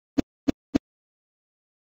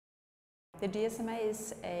The GSMA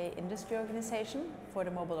is an industry organization for the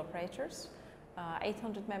mobile operators,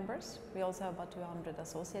 800 members. We also have about 200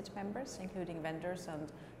 associate members, including vendors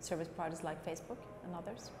and service providers like Facebook and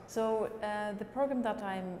others. So the program that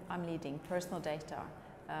I'm leading, Personal Data,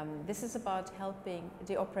 this is about helping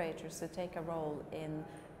the operators to take a role in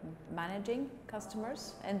managing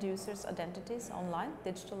customers, end users' identities online,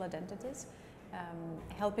 digital identities,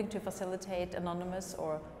 helping to facilitate anonymous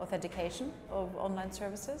or authentication of online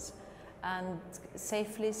services, and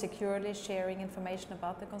safely, securely sharing information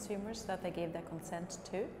about the consumers that they gave their consent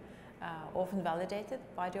to, often validated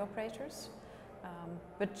by the operators,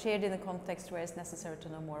 but shared in a context where it's necessary to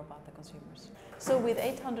know more about the consumers. So with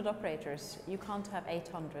 800 operators, you can't have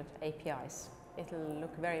 800 APIs. It'll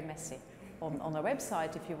look very messy on a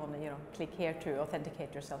website if you want to, click here to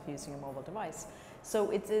authenticate yourself using a mobile device.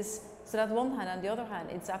 So it is, so that one hand, on the other hand,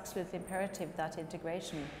 it's absolutely imperative that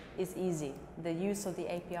integration is easy. The use of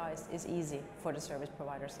the APIs is easy for the service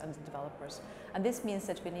providers and the developers. And this means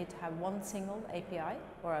that we need to have one single API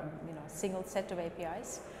or a single set of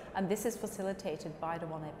APIs, and this is facilitated by the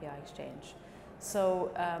OneAPI Exchange.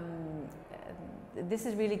 So this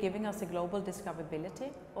is really giving us a global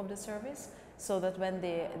discoverability of the service, so that when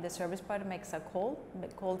the service provider makes a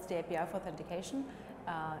calls the API for authentication,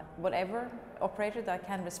 whatever operator that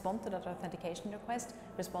can respond to that authentication request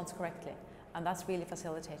responds correctly. And that's really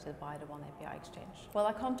facilitated by the OneAPI Exchange. Well,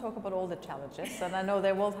 I can't talk about all the challenges, and I know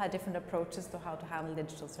they all have different approaches to how to handle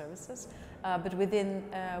digital services. But within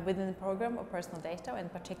the program of Personal Data,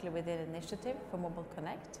 and particularly within the initiative for Mobile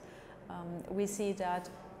Connect, we see that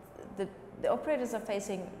the operators are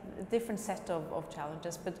facing a different set of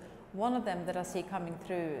challenges, but one of them that I see coming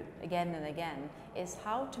through again and again is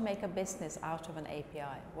how to make a business out of an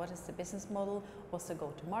API. What is the business model? What's the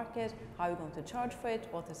go-to-market? How are you going to charge for it?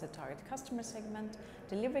 What is the target customer segment?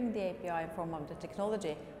 Delivering the API in form of the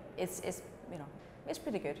technology is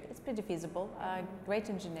pretty good. It's pretty feasible. Great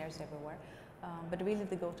engineers everywhere. But really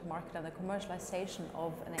the go-to-market and the commercialization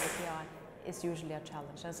of an API is usually a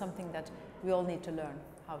challenge, and something that we all need to learn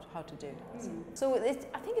how to do. So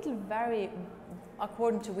I think it'll vary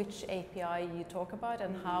according to which API you talk about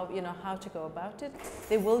and how to go about it.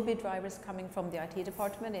 There will be drivers coming from the IT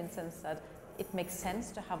department, in the sense that it makes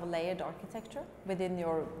sense to have a layered architecture within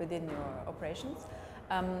your operations.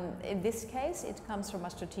 In this case, it comes from a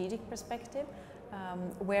strategic perspective,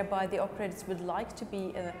 whereby the operators would like to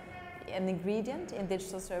be an ingredient in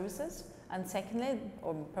digital services, and secondly,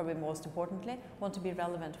 or probably most importantly, want to be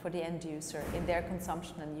relevant for the end user in their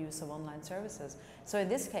consumption and use of online services. So in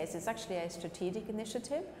this case, it's actually a strategic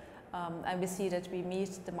initiative, and we see that we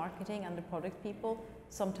meet the marketing and the product people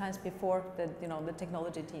sometimes before the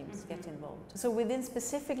technology teams get involved. So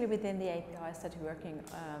specifically within the APIs that we're working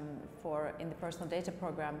for in the Personal Data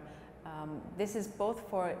program, this is both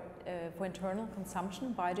for internal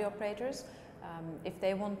consumption by the operators. If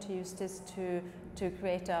they want to use this to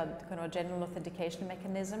create a kind of general authentication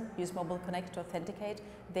mechanism, use Mobile Connect to authenticate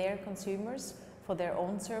their consumers for their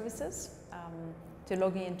own services, to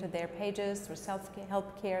logging into their pages through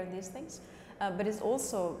self-help care and these things. But it's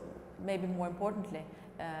also, maybe more importantly,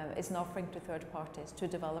 is an offering to third parties, to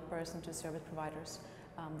developers and to service providers.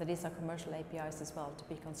 That these are commercial APIs as well, to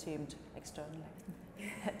be consumed externally.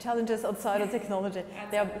 Challenges outside of technology,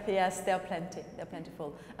 there are plenty. They're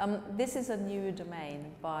plentiful. This is a new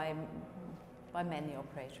domain by many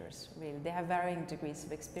operators. Really, they have varying degrees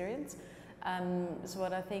of experience. So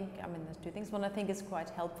what I think, there's two things. One I think is quite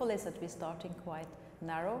helpful is that we're starting quite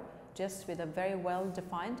narrow, just with a very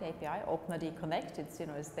well-defined API, OpenID Connect. It's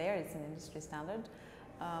there. It's an industry standard,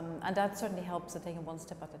 and that certainly helps at taking one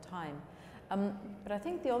step at a time. But I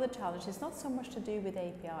think the other challenge is not so much to do with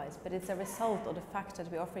APIs, but it's a result of the fact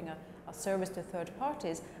that we're offering a service to third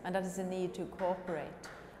parties, and that is a need to cooperate.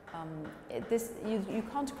 You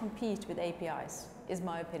can't compete with APIs, is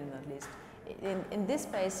my opinion at least. In this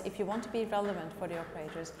space, if you want to be relevant for the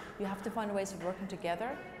operators, you have to find ways of working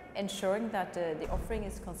together, ensuring that the offering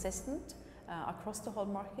is consistent across the whole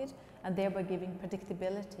market, and thereby giving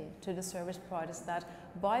predictability to the service providers that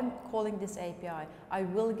by calling this API, I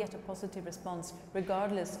will get a positive response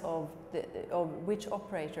regardless of which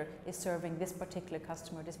operator is serving this particular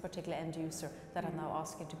customer, this particular end user that are now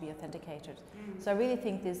asking to be authenticated. So I really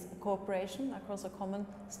think this cooperation across a common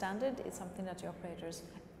standard is something that the operators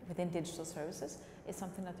within digital services is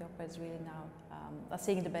something that the operators really now are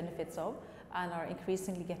seeing the benefits of, and are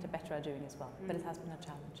increasingly getting better at doing as well. But it has been a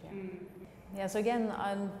challenge, Yeah, so again,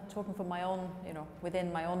 I'm talking from my own,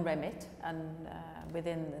 within my own remit and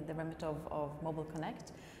within the remit of Mobile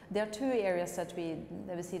Connect. There are two areas that we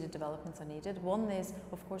see the developments are needed. One is,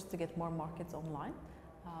 of course, to get more markets online.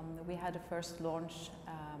 We had a first launch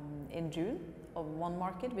in June of one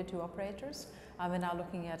market with 2 operators. We're now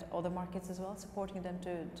looking at other markets as well, supporting them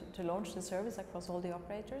to launch the service across all the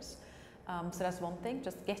operators. So that's one thing,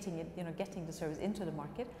 just getting it, getting the service into the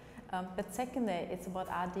market. But secondly, it's about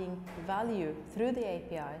adding value through the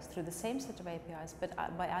APIs, through the same set of APIs, but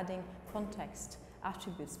by adding context,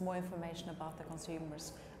 attributes, more information about the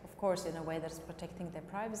consumers. Of course, in a way that's protecting their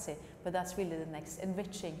privacy, but that's really the next,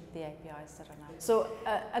 enriching the APIs that are now. So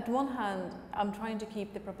at one hand, I'm trying to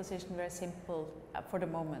keep the proposition very simple for the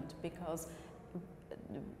moment, because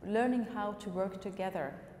learning how to work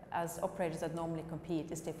together as operators that normally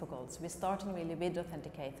compete is difficult. So we're starting really with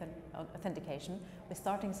authentication. We're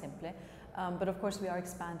starting simply, but of course we are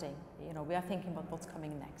expanding. We are thinking about what's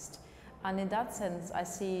coming next. And in that sense, I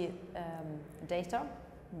see data,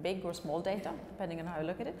 big or small data, depending on how you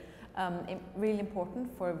look at it, really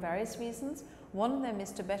important for various reasons. One of them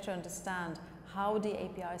is to better understand how the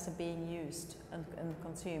APIs are being used and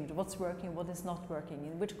consumed, what's working, what is not working,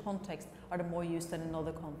 in which context are they more used than in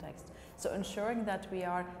another context. So ensuring that we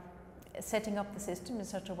are setting up the system in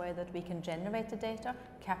such a way that we can generate the data,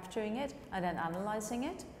 capturing it, and then analyzing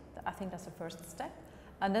it. I think that's the first step.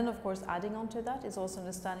 And then, of course, adding on to that is also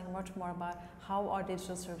understanding much more about how are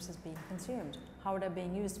digital services being consumed, how are they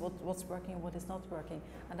being used, what's working, what is not working,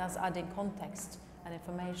 and that's adding context and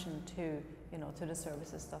information to the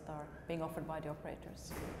services that are being offered by the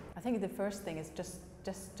operators. I think the first thing is just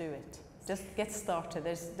do it. Just get started.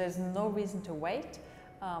 There's no reason to wait.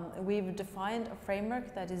 We've defined a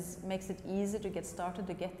framework that makes it easy to get started,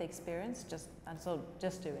 to get the experience. So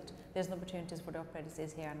just do it. There's an opportunities for the operators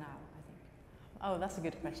is here now. Oh, that's a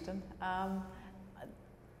good question. I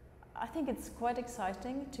think it's quite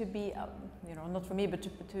exciting to be, not for me, but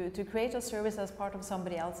to create a service as part of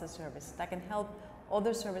somebody else's service that can help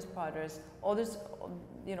other service providers, others,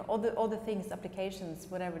 other things, applications,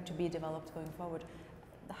 whatever, to be developed going forward.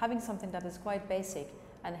 Having something that is quite basic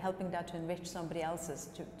and helping that to enrich somebody else's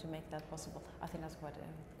to make that possible, I think that's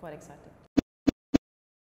quite exciting.